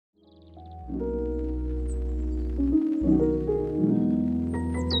Hi,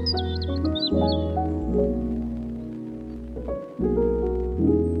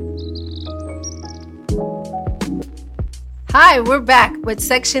 we're back with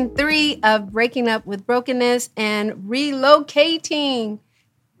section 3 of Breaking Up with Brokenness and Relocating,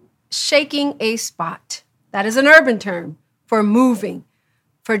 shaking a spot. That is an urban term for moving,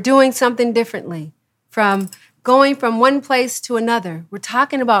 for doing something differently, from going from one place to another. We're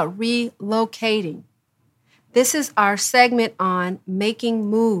talking about relocating. This is our segment on making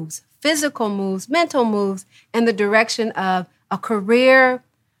moves, physical moves, mental moves, in the direction of a career,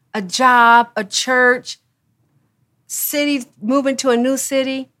 a job, a church, city, moving to a new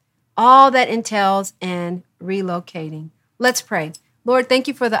city, all that entails in relocating. Let's pray. Lord, thank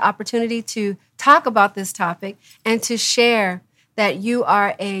you for the opportunity to talk about this topic and to share that you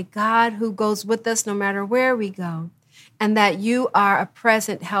are a God who goes with us no matter where we go, and that you are a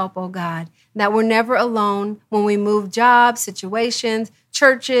present help, oh God, that we're never alone when we move jobs, situations,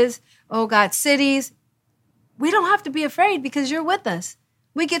 churches, oh God, cities. We don't have to be afraid because you're with us.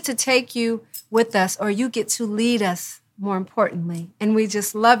 We get to take you with us, or you get to lead us, more importantly. And we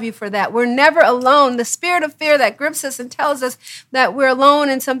just love you for that. We're never alone. The spirit of fear that grips us and tells us that we're alone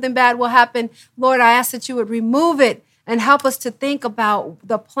and something bad will happen, Lord, I ask that you would remove it and help us to think about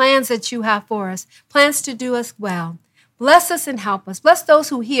the plans that you have for us, plans to do us well. Bless us and help us. Bless those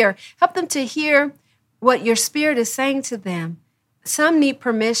who hear. Help them to hear what your spirit is saying to them. Some need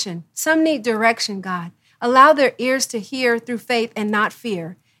permission. Some need direction, God. Allow their ears to hear through faith and not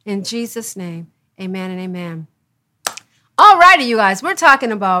fear. In Jesus' name, amen and amen. All righty, you guys, we're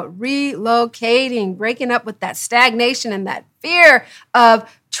talking about relocating, breaking up with that stagnation and that fear of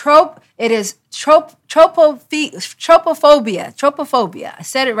tropophobia. I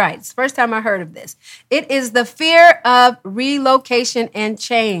said it right. It's the first time I heard of this. It is the fear of relocation and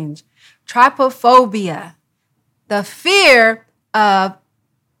change. Tropophobia, the fear of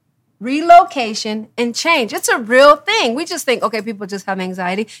relocation and change. It's a real thing. We just think, okay, people just have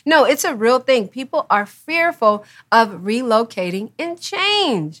anxiety. No, it's a real thing. People are fearful of relocating and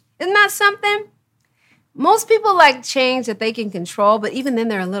change. Isn't that something? Most people like change that they can control, but even then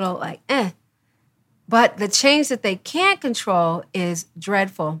they're a little like, But the change that they can't control is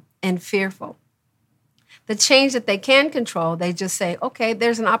dreadful and fearful. The change that they can control, they just say, okay,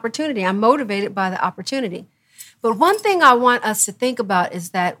 there's an opportunity. I'm motivated by the opportunity. But one thing I want us to think about is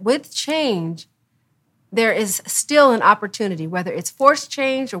that with change, there is still an opportunity, whether it's forced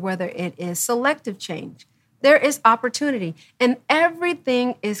change or whether it is selective change. There is opportunity, and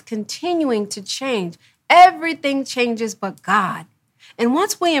everything is continuing to change. Everything changes but God. And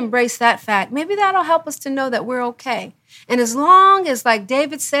once we embrace that fact, maybe that'll help us to know that we're okay. And as long as, like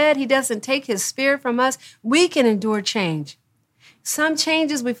David said, he doesn't take his spirit from us, we can endure change. Some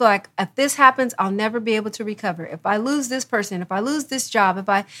changes we feel like if this happens, I'll never be able to recover. If I lose this person, if I lose this job, if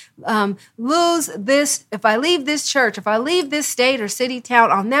I lose this, if I leave this church, if I leave this state or city,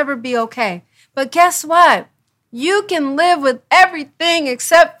 town, I'll never be okay. But guess what? You can live with everything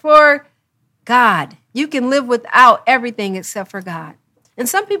except for God. You can live without everything except for God. And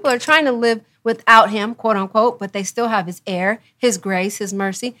some people are trying to live without him, quote unquote, but they still have his air, his grace, his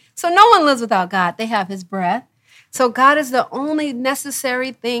mercy. So no one lives without God. They have his breath. So God is the only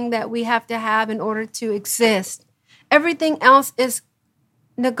necessary thing that we have to have in order to exist. Everything else is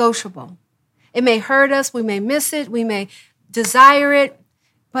negotiable. It may hurt us, we may miss it, we may desire it,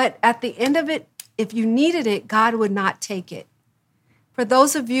 but at the end of it, if you needed it, God would not take it. For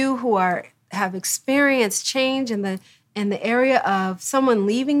those of you who have experienced change in the area of someone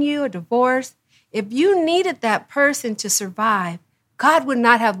leaving you, a divorce, if you needed that person to survive, God would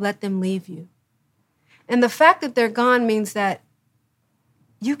not have let them leave you. And the fact that they're gone means that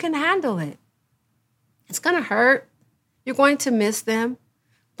you can handle it. It's going to hurt. You're going to miss them.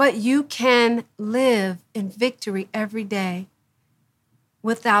 But you can live in victory every day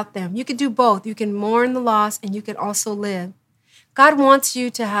without them. You can do both. You can mourn the loss and you can also live. God wants you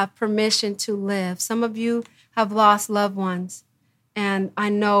to have permission to live. Some of you have lost loved ones. And I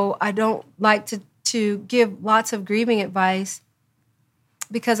know I don't like to give lots of grieving advice,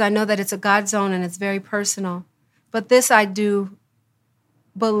 because I know that it's a God zone and it's very personal. But this I do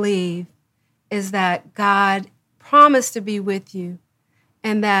believe is that God promised to be with you,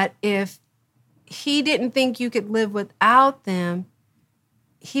 and that if he didn't think you could live without them,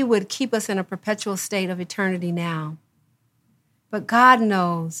 he would keep us in a perpetual state of eternity now. But God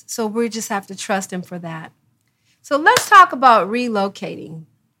knows, so we just have to trust him for that. So let's talk about relocating.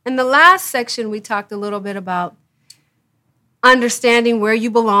 In the last section, we talked a little bit about understanding where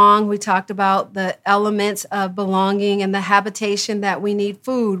you belong. We talked about the elements of belonging and the habitation that we need: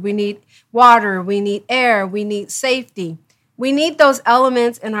 food, we need water, we need air, we need safety. We need those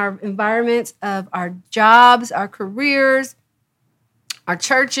elements in our environments of our jobs, our careers, our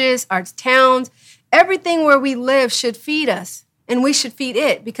churches, our towns. Everything where we live should feed us, and we should feed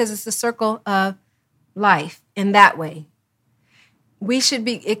it, because it's the circle of life in that way.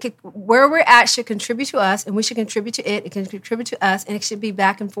 Where we're at should contribute to us, and we should contribute to it. It can contribute to us, and it should be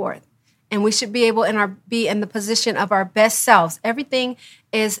back and forth. And we should be able be in the position of our best selves. Everything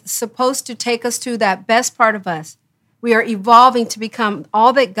is supposed to take us to that best part of us. We are evolving to become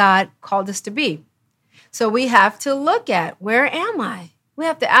all that God called us to be. So we have to look at, where am I? We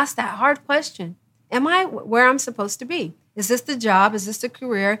have to ask that hard question. Am I where I'm supposed to be? Is this the job? Is this the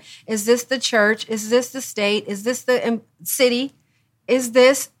career? Is this the church? Is this the state? Is this the city? Is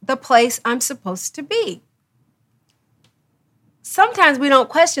this the place I'm supposed to be? Sometimes we don't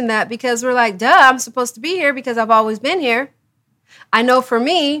question that because we're like, duh, I'm supposed to be here because I've always been here. I know for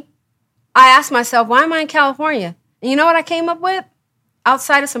me, I asked myself, why am I in California? And you know what I came up with?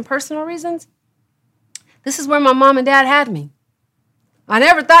 Outside of some personal reasons, this is where my mom and dad had me. I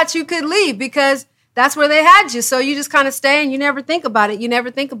never thought you could leave because that's where they had you. So you just kind of stay and you never think about it. You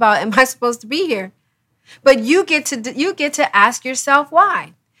never think about, am I supposed to be here? But you get to ask yourself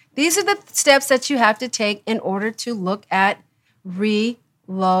why. These are the steps that you have to take in order to look at relocation.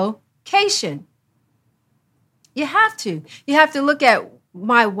 You have to. You have to look at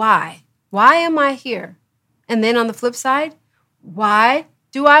my why. Why am I here? And then on the flip side, why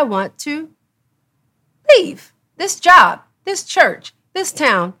do I want to leave this job, this church, this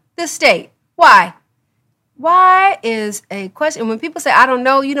town, this state? Why? Why is a question. When people say, I don't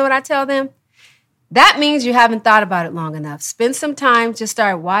know, you know what I tell them? That means you haven't thought about it long enough. Spend some time, just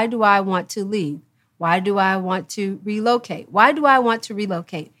start, why do I want to leave? Why do I want to relocate? Why do I want to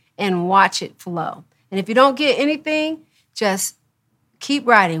relocate? And watch it flow. And if you don't get anything, just keep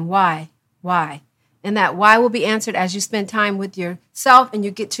writing, why? And that why will be answered as you spend time with yourself and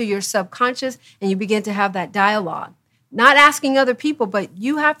you get to your subconscious and you begin to have that dialogue. Not asking other people, but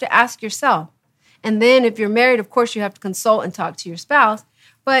you have to ask yourself. And then if you're married, of course, you have to consult and talk to your spouse.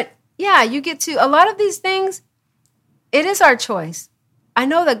 But yeah, you get to a lot of these things. It is our choice. I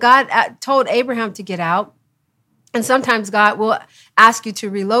know that God told Abraham to get out, and sometimes God will ask you to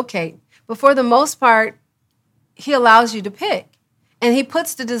relocate. But for the most part, he allows you to pick, and he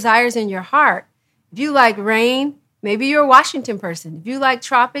puts the desires in your heart. If you like rain, maybe you're a Washington person. If you like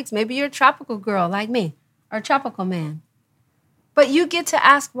tropics, maybe you're a tropical girl like me, or a tropical man. But you get to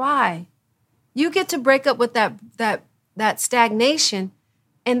ask why. You get to break up with that stagnation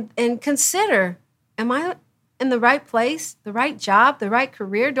and consider, am I in the right place, the right job, the right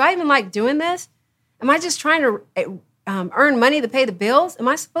career? Do I even like doing this? Am I just trying to earn money to pay the bills? Am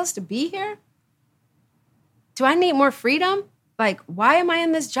I supposed to be here? Do I need more freedom? Like, why am I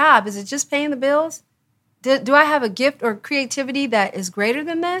in this job? Is it just paying the bills? Do I have a gift or creativity that is greater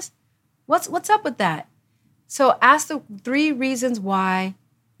than this? What's up with that? So ask the 3 reasons why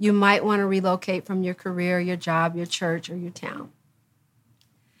you might want to relocate from your career, your job, your church, or your town.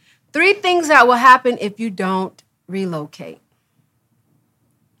 3 things that will happen if you don't relocate.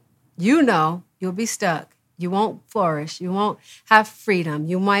 You know you'll be stuck. You won't flourish. You won't have freedom.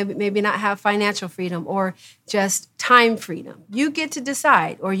 You might maybe not have financial freedom or just time freedom. You get to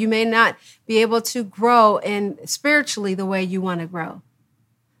decide, or you may not be able to grow spiritually the way you want to grow.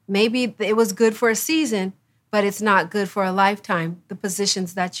 Maybe it was good for a season, but it's not good for a lifetime, the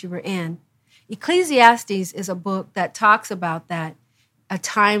positions that you were in. Ecclesiastes is a book that talks about that. A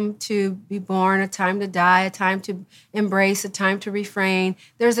time to be born, a time to die, a time to embrace, a time to refrain.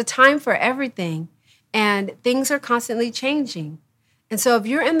 There's a time for everything, and things are constantly changing. And so if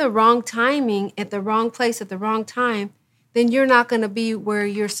you're in the wrong timing, at the wrong place, at the wrong time, then you're not going to be where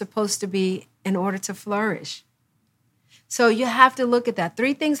you're supposed to be in order to flourish. So you have to look at that.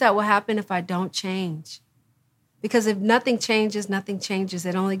 3 things that will happen if I don't change. Because if nothing changes, nothing changes.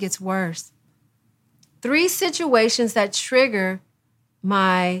 It only gets worse. 3 situations that trigger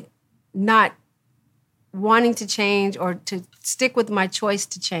my not wanting to change or to stick with my choice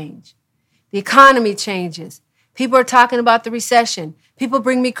to change. The economy changes. People are talking about the recession. People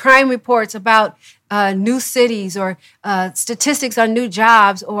bring me crime reports about new cities or statistics on new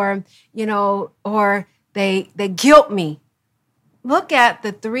jobs, or they guilt me. Look at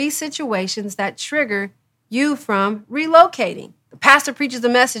the 3 situations that trigger you from relocating. The pastor preaches a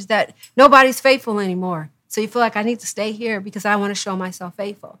message that nobody's faithful anymore. So you feel like I need to stay here because I want to show myself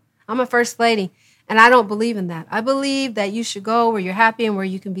faithful. I'm a first lady, and I don't believe in that. I believe that you should go where you're happy and where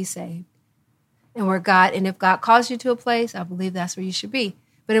you can be saved. and if God calls you to a place, I believe that's where you should be.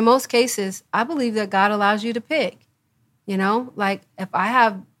 But in most cases, I believe that God allows you to pick. Like if I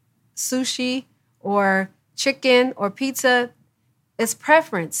have sushi or chicken or pizza, it's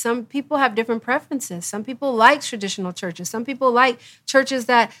preference. Some people have different preferences. Some people like traditional churches. Some people like churches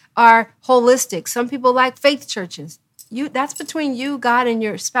that are holistic. Some people like faith churches. That's between you, God, and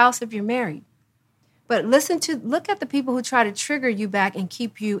your spouse if you're married. But look at the people who try to trigger you back and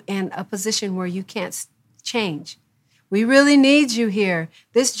keep you in a position where you can't change. We really need you here.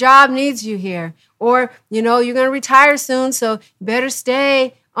 This job needs you here. Or, you're going to retire soon, so you better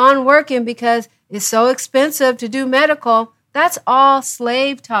stay on working because it's so expensive to do medical. That's all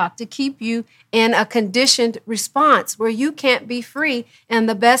slave talk to keep you in a conditioned response where you can't be free and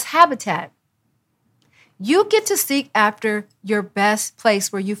the best habitat. You get to seek after your best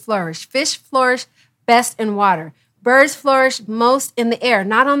place where you flourish. Fish flourish best in water. Birds flourish most in the air,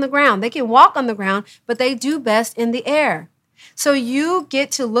 not on the ground. They can walk on the ground, but they do best in the air. So you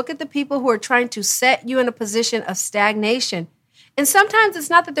get to look at the people who are trying to set you in a position of stagnation. And sometimes it's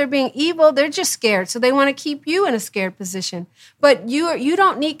not that they're being evil, they're just scared. So they want to keep you in a scared position. But you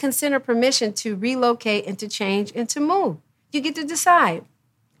don't need consent or permission to relocate and to change and to move. You get to decide.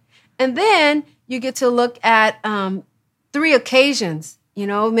 And then you get to look at 3 occasions.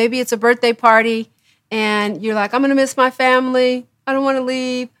 Maybe it's a birthday party and you're like, I'm going to miss my family. I don't want to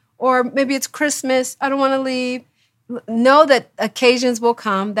leave. Or maybe it's Christmas. I don't want to leave. Know that occasions will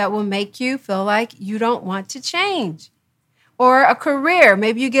come that will make you feel like you don't want to change. Or a career.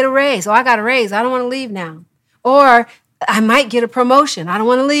 Maybe you get a raise. Oh, I got a raise. I don't want to leave now. Or I might get a promotion. I don't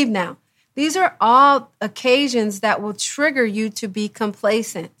want to leave now. These are all occasions that will trigger you to be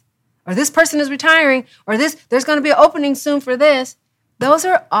complacent. Or this person is retiring. Or there's going to be an opening soon for this. Those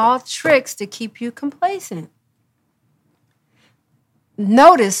are all tricks to keep you complacent.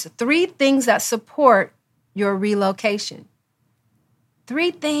 Notice 3 things that support your relocation.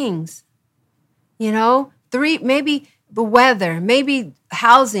 3 things. 3, maybe the weather, maybe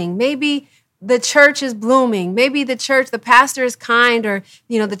housing, maybe the church is blooming, maybe the pastor is kind, or,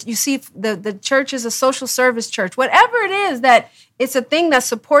 that you see the church is a social service church. Whatever it is, that it's a thing that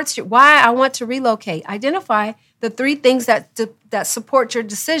supports you. Why I want to relocate. Identify the 3 things that support your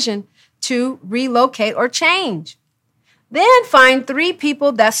decision to relocate or change. Then find 3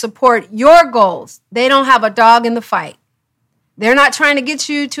 people that support your goals. They don't have a dog in the fight. They're not trying to get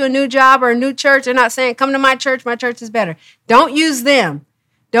you to a new job or a new church. They're not saying, come to my church is better. Don't use them.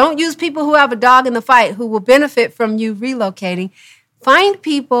 Don't use people who have a dog in the fight who will benefit from you relocating. Find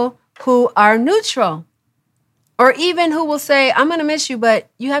people who are neutral, or even who will say, I'm going to miss you, but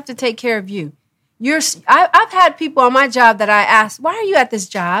you have to take care of you. I've had people on my job that I asked, why are you at this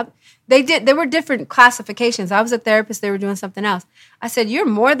job? There were different classifications. I was a therapist. They were doing something else. I said, you're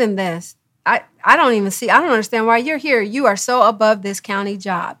more than this. I don't understand why you're here. You are so above this county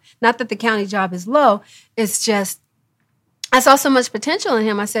job. Not that the county job is low. It's just, I saw so much potential in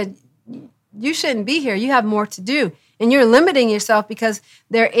him. I said, you shouldn't be here. You have more to do. And you're limiting yourself because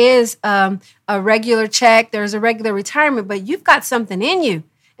there is a regular check. There's a regular retirement, but you've got something in you.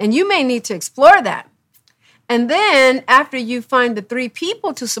 And you may need to explore that. And then after you find the 3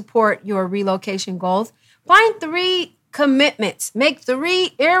 people to support your relocation goals, find 3 commitments. Make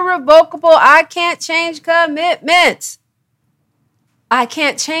 3 irrevocable, I can't change commitments. I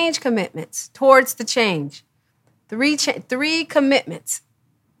can't change commitments towards the change. 3 commitments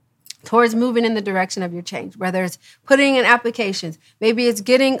towards moving in the direction of your change, whether it's putting in applications, maybe it's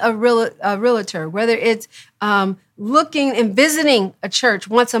getting a realtor, whether it's looking and visiting a church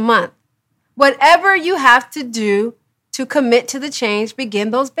once a month. Whatever you have to do to commit to the change,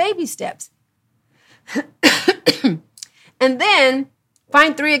 begin those baby steps. And then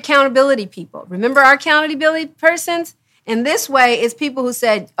find 3 accountability people. Remember our accountability persons? And this way it's people who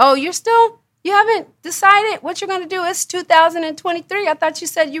said, oh, you haven't decided what you're going to do. It's 2023. I thought you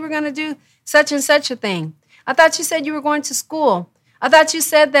said you were going to do such and such a thing. I thought you said you were going to school. I thought you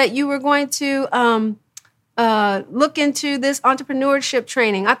said that you were going to look into this entrepreneurship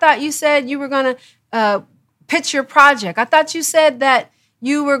training. I thought you said you were going to pitch your project. I thought you said that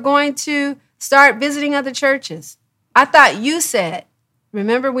you were going to start visiting other churches. I thought you said.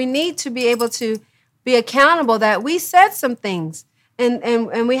 Remember, we need to be able to be accountable that we said some things.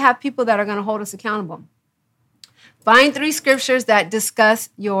 And we have people that are going to hold us accountable. Find 3 scriptures that discuss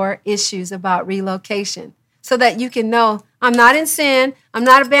your issues about relocation so that you can know, I'm not in sin, I'm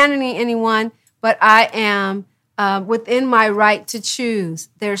not abandoning anyone, but I am within my right to choose.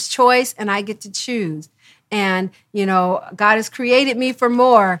 There's choice and I get to choose. And, God has created me for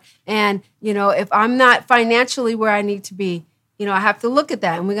more. And, if I'm not financially where I need to be, I have to look at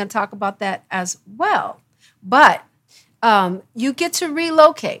that, and we're going to talk about that as well. But you get to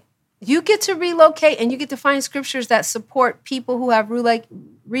relocate. You get to relocate, and you get to find scriptures that support people who have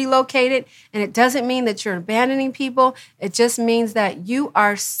relocated. And it doesn't mean that you're abandoning people. It just means that you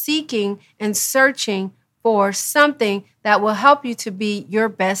are seeking and searching for something that will help you to be your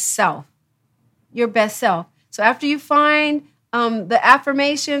best self. Your best self. So after you find the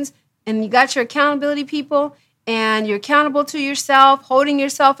affirmations and you got your accountability people and you're accountable to yourself, holding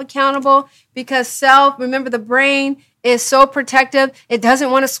yourself accountable, because remember, the brain is so protective. It doesn't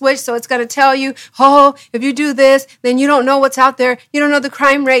want to switch. So it's going to tell you, if you do this, then you don't know what's out there. You don't know the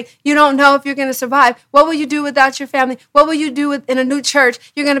crime rate. You don't know if you're going to survive. What will you do without your family? What will you do in a new church?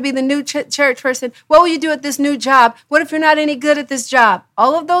 You're going to be the new church person. What will you do at this new job? What if you're not any good at this job?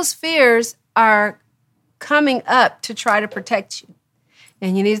 All of those fears are coming up to try to protect you.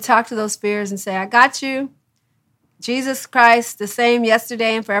 And you need to talk to those fears and say, I got you. Jesus Christ, the same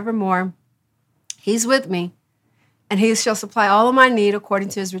yesterday and forevermore. He's with me. And he shall supply all of my need according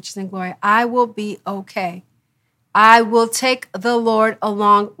to his riches and glory. I will be okay. I will take the Lord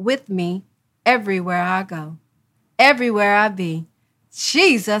along with me everywhere I go, everywhere I be.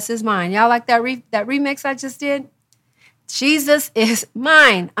 Jesus is mine. Y'all like that remix I just did? Jesus is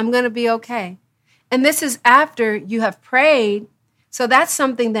mine. I'm going to be okay. And this is after you have prayed. So that's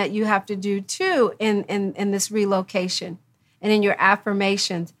something that you have to do too in this relocation and in your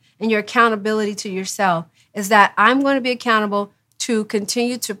affirmations and your accountability to yourself, is that I'm going to be accountable to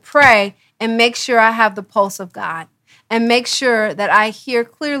continue to pray and make sure I have the pulse of God and make sure that I hear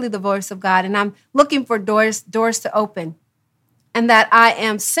clearly the voice of God and I'm looking for doors to open, and that I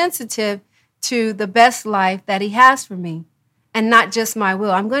am sensitive to the best life that he has for me and not just my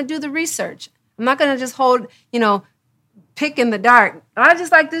will. I'm going to do the research. I'm not going to just pick in the dark. Oh, I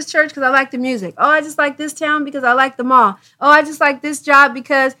just like this church because I like the music. Oh, I just like this town because I like the mall. Oh, I just like this job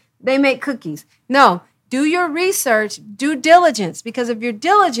because they make cookies. No, do your research, due diligence, because if you're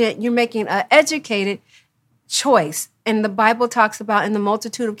diligent, you're making an educated choice. And the Bible talks about in the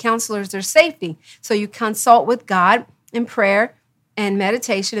multitude of counselors, there's safety. So you consult with God in prayer and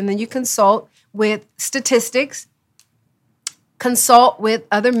meditation, and then you consult with statistics, consult with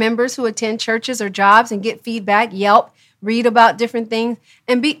other members who attend churches or jobs and get feedback, Yelp, read about different things,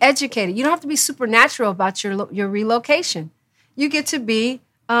 and be educated. You don't have to be supernatural about your relocation. You get to be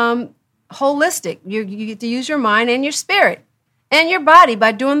holistic. You get to use your mind and your spirit and your body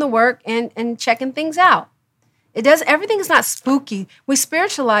by doing the work and checking things out. Everything is not spooky. We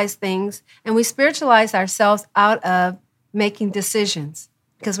spiritualize things, and we spiritualize ourselves out of making decisions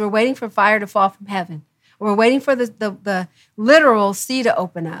because we're waiting for fire to fall from heaven. We're waiting for the literal sea to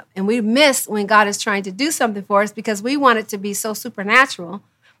open up. And we miss when God is trying to do something for us because we want it to be so supernatural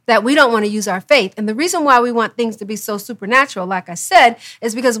that we don't want to use our faith. And the reason why we want things to be so supernatural, like I said,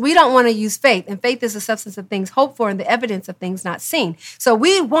 is because we don't want to use faith. And faith is the substance of things hoped for and the evidence of things not seen. So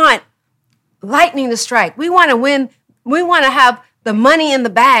we want lightning to strike. We want to win. We want to have the money in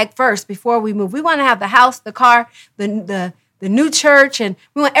the bag first before we move. We want to have the house, the car, the new church, and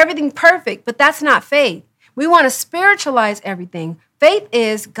we want everything perfect. But that's not faith. We want to spiritualize everything. Faith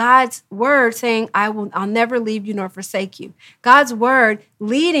is God's word saying, I'll never leave you nor forsake you. God's word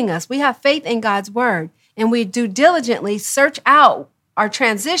leading us. We have faith in God's word, and we do diligently search out our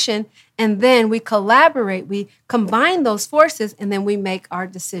transition, and then we collaborate. We combine those forces, and then we make our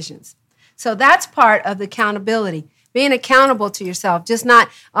decisions. So that's part of the accountability, being accountable to yourself. Just not,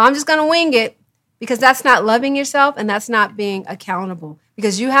 I'm just going to wing it, because that's not loving yourself, and that's not being accountable,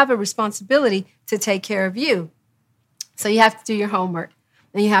 because you have a responsibility to take care of you. So you have to do your homework,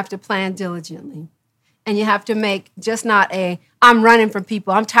 and you have to plan diligently. And you have to make just not I'm running from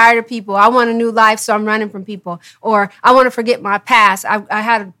people. I'm tired of people. I want a new life, so I'm running from people. Or I want to forget my past. I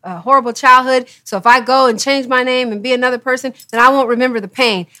had a horrible childhood, so if I go and change my name and be another person, then I won't remember the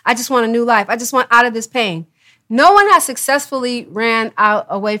pain. I just want a new life. I just want out of this pain. No one has successfully ran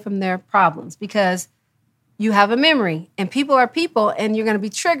away from their problems because you have a memory, and people are people, and you're going to be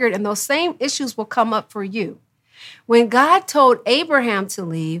triggered, and those same issues will come up for you. When God told Abraham to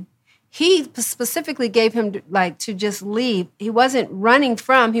leave, he specifically gave him to just leave. He wasn't running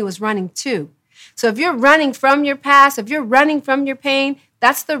from, he was running to. So if you're running from your past, if you're running from your pain,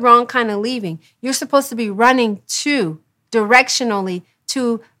 that's the wrong kind of leaving. You're supposed to be running to, directionally,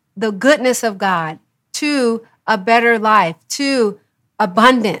 to the goodness of God, to a better life, to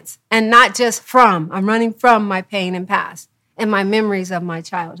abundance, and not just from. I'm running from my pain and past and my memories of my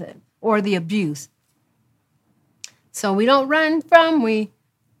childhood or the abuse. So we don't run from, we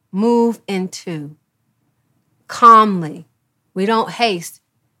move into calmly. We don't haste.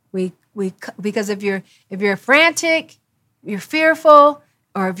 We because if you're frantic you're fearful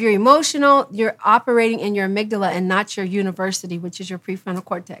or if you're emotional, you're operating in your amygdala and not your university, which is your prefrontal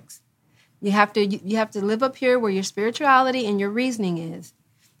cortex. You have to live up here where your spirituality and your reasoning is.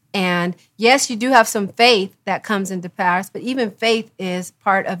 And yes, you do have some faith that comes into pass, but even faith is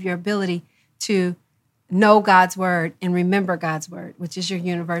part of your ability to know God's word and remember God's word, which is your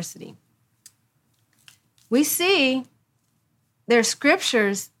university. We see there's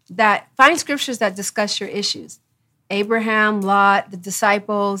scriptures that discuss your issues. Abraham, Lot, the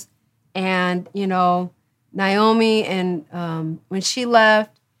disciples, and, Naomi. And when she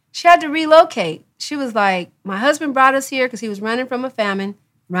left, she had to relocate. She was like, my husband brought us here because he was running from a famine.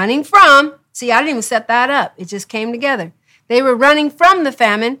 See, I didn't even set that up. It just came together. They were running from the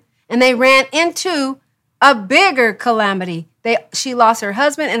famine, and they ran into a bigger calamity. She lost her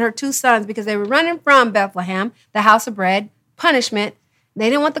husband and her 2 sons because they were running from Bethlehem, the house of bread, punishment. They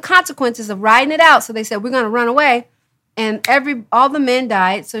didn't want the consequences of riding it out, so they said, we're going to run away. And all the men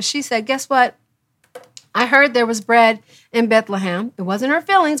died. So she said, guess what? I heard there was bread in Bethlehem. It wasn't her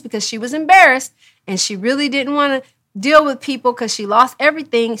feelings because she was embarrassed, and she really didn't want to deal with people because she lost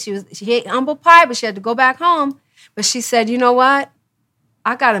everything. She ate humble pie, but she had to go back home. But she said, you know what?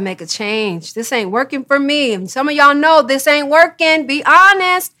 I got to make a change. This ain't working for me. And some of y'all know this ain't working. Be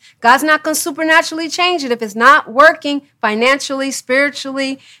honest. God's not going to supernaturally change it if it's not working financially,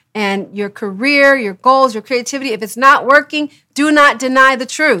 spiritually, and your career, your goals, your creativity. If it's not working, do not deny the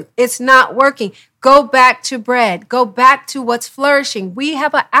truth. It's not working. Go back to bread. Go back to what's flourishing. We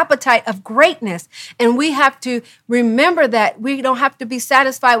have an appetite of greatness, and we have to remember that we don't have to be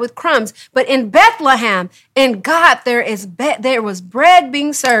satisfied with crumbs. But in Bethlehem, in God, there was bread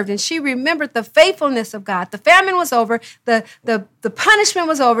being served, and she remembered the faithfulness of God. The famine was over. The punishment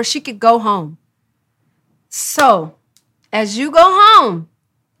was over. She could go home. So, as you go home,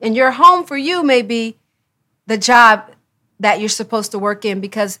 and your home for you may be the job that you're supposed to work in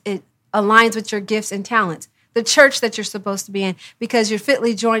because it aligns with your gifts and talents. The church that you're supposed to be in because you're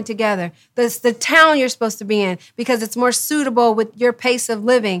fitly joined together. The town you're supposed to be in because it's more suitable with your pace of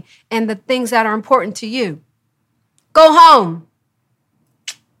living and the things that are important to you. Go home.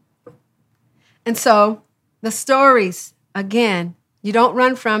 And so the stories, again, you don't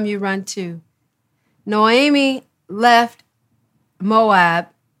run from, you run to. Naomi left Moab.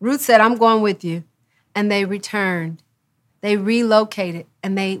 Ruth said, I'm going with you. And they returned. They relocated,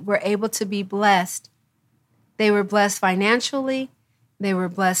 and they were able to be blessed. They were blessed financially. They were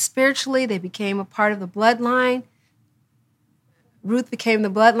blessed spiritually. They became a part of the bloodline. Ruth became the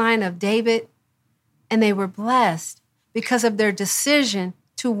bloodline of David, and they were blessed because of their decision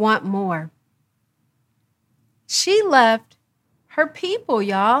to want more. She left her people,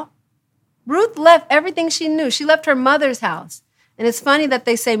 y'all. Ruth left everything she knew. She left her mother's house. And it's funny that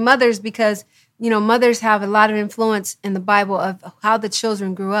they say mothers because mothers have a lot of influence in the Bible of how the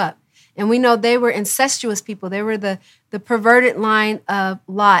children grew up. And we know they were incestuous people. They were the perverted line of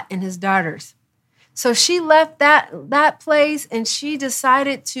Lot and his daughters. So she left that place and she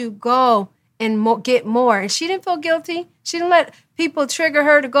decided to go and get more. And she didn't feel guilty. She didn't let people trigger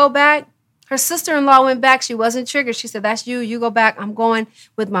her to go back. Her sister-in-law went back. She wasn't triggered. She said, that's you. You go back. I'm going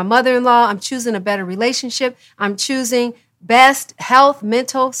with my mother-in-law. I'm choosing a better relationship. I'm choosing best health,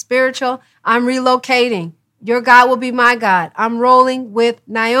 mental, spiritual. I'm relocating. Your God will be my God. I'm rolling with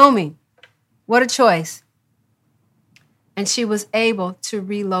Naomi. What a choice. And she was able to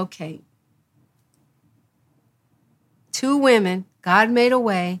relocate. 2 women, God made a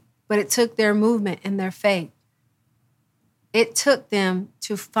way, but it took their movement and their faith. It took them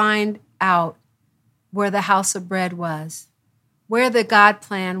to find out where the house of bread was, where the God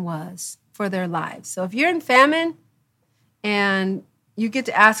plan was for their lives. So if you're in famine, and you get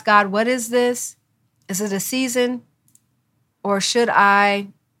to ask God, what is this? Is it a season? Or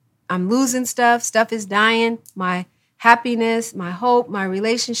I'm losing stuff. Stuff is dying. My happiness, my hope, my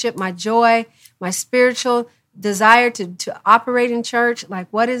relationship, my joy, my spiritual desire to operate in church. Like,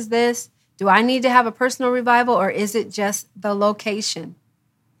 what is this? Do I need to have a personal revival or is it just the location?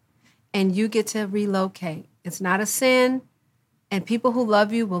 And you get to relocate. It's not a sin. And people who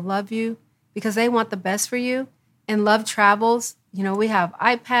love you will love you because they want the best for you. And love travels. We have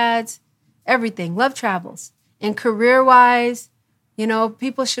iPads, everything. Love travels. And career-wise,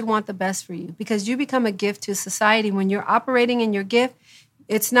 people should want the best for you because you become a gift to society. When you're operating in your gift,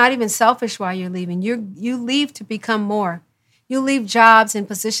 it's not even selfish why you're leaving. You leave to become more. You leave jobs and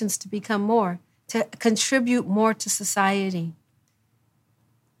positions to become more, to contribute more to society.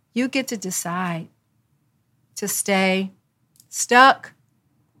 You get to decide to stay stuck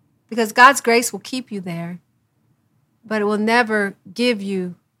because God's grace will keep you there. But it will never give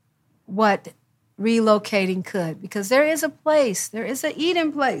you what relocating could, because there is an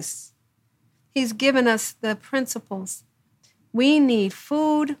Eden place. He's given us the principles. We need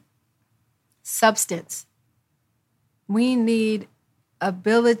food, substance. We need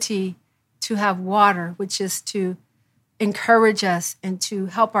ability to have water, which is to encourage us and to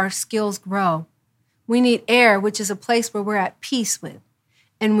help our skills grow. We need air, which is a place where we're at peace with.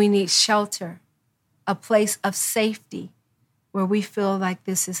 And we need shelter, a place of safety where we feel like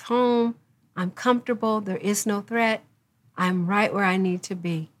this is home, I'm comfortable, there is no threat, I'm right where I need to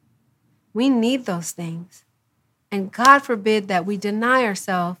be. We need those things. And God forbid that we deny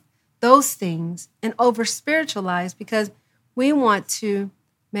ourselves those things and over-spiritualize because we want to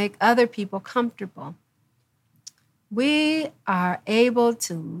make other people comfortable. We are able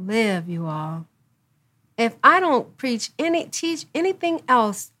to live, you all. If I don't teach anything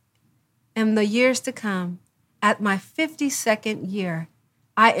else in the years to come, at my 52nd year,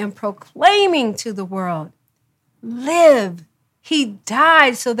 I am proclaiming to the world, live. He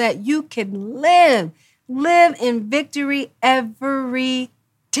died so that you can live. Live in victory every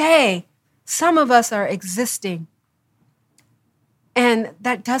day. Some of us are existing, and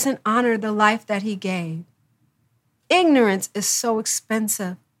that doesn't honor the life that he gave. Ignorance is so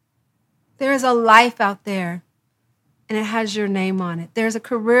expensive. There is a life out there, and it has your name on it. There's a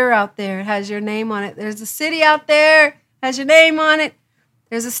career out there, it has your name on it. There's a city out there, has your name on it.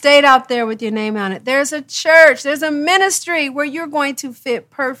 There's a state out there with your name on it. There's a church, there's a ministry where you're going to fit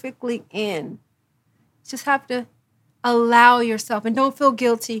perfectly in. Just have to allow yourself, and don't feel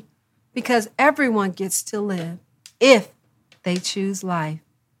guilty, because everyone gets to live if they choose life.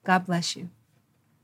 God bless you.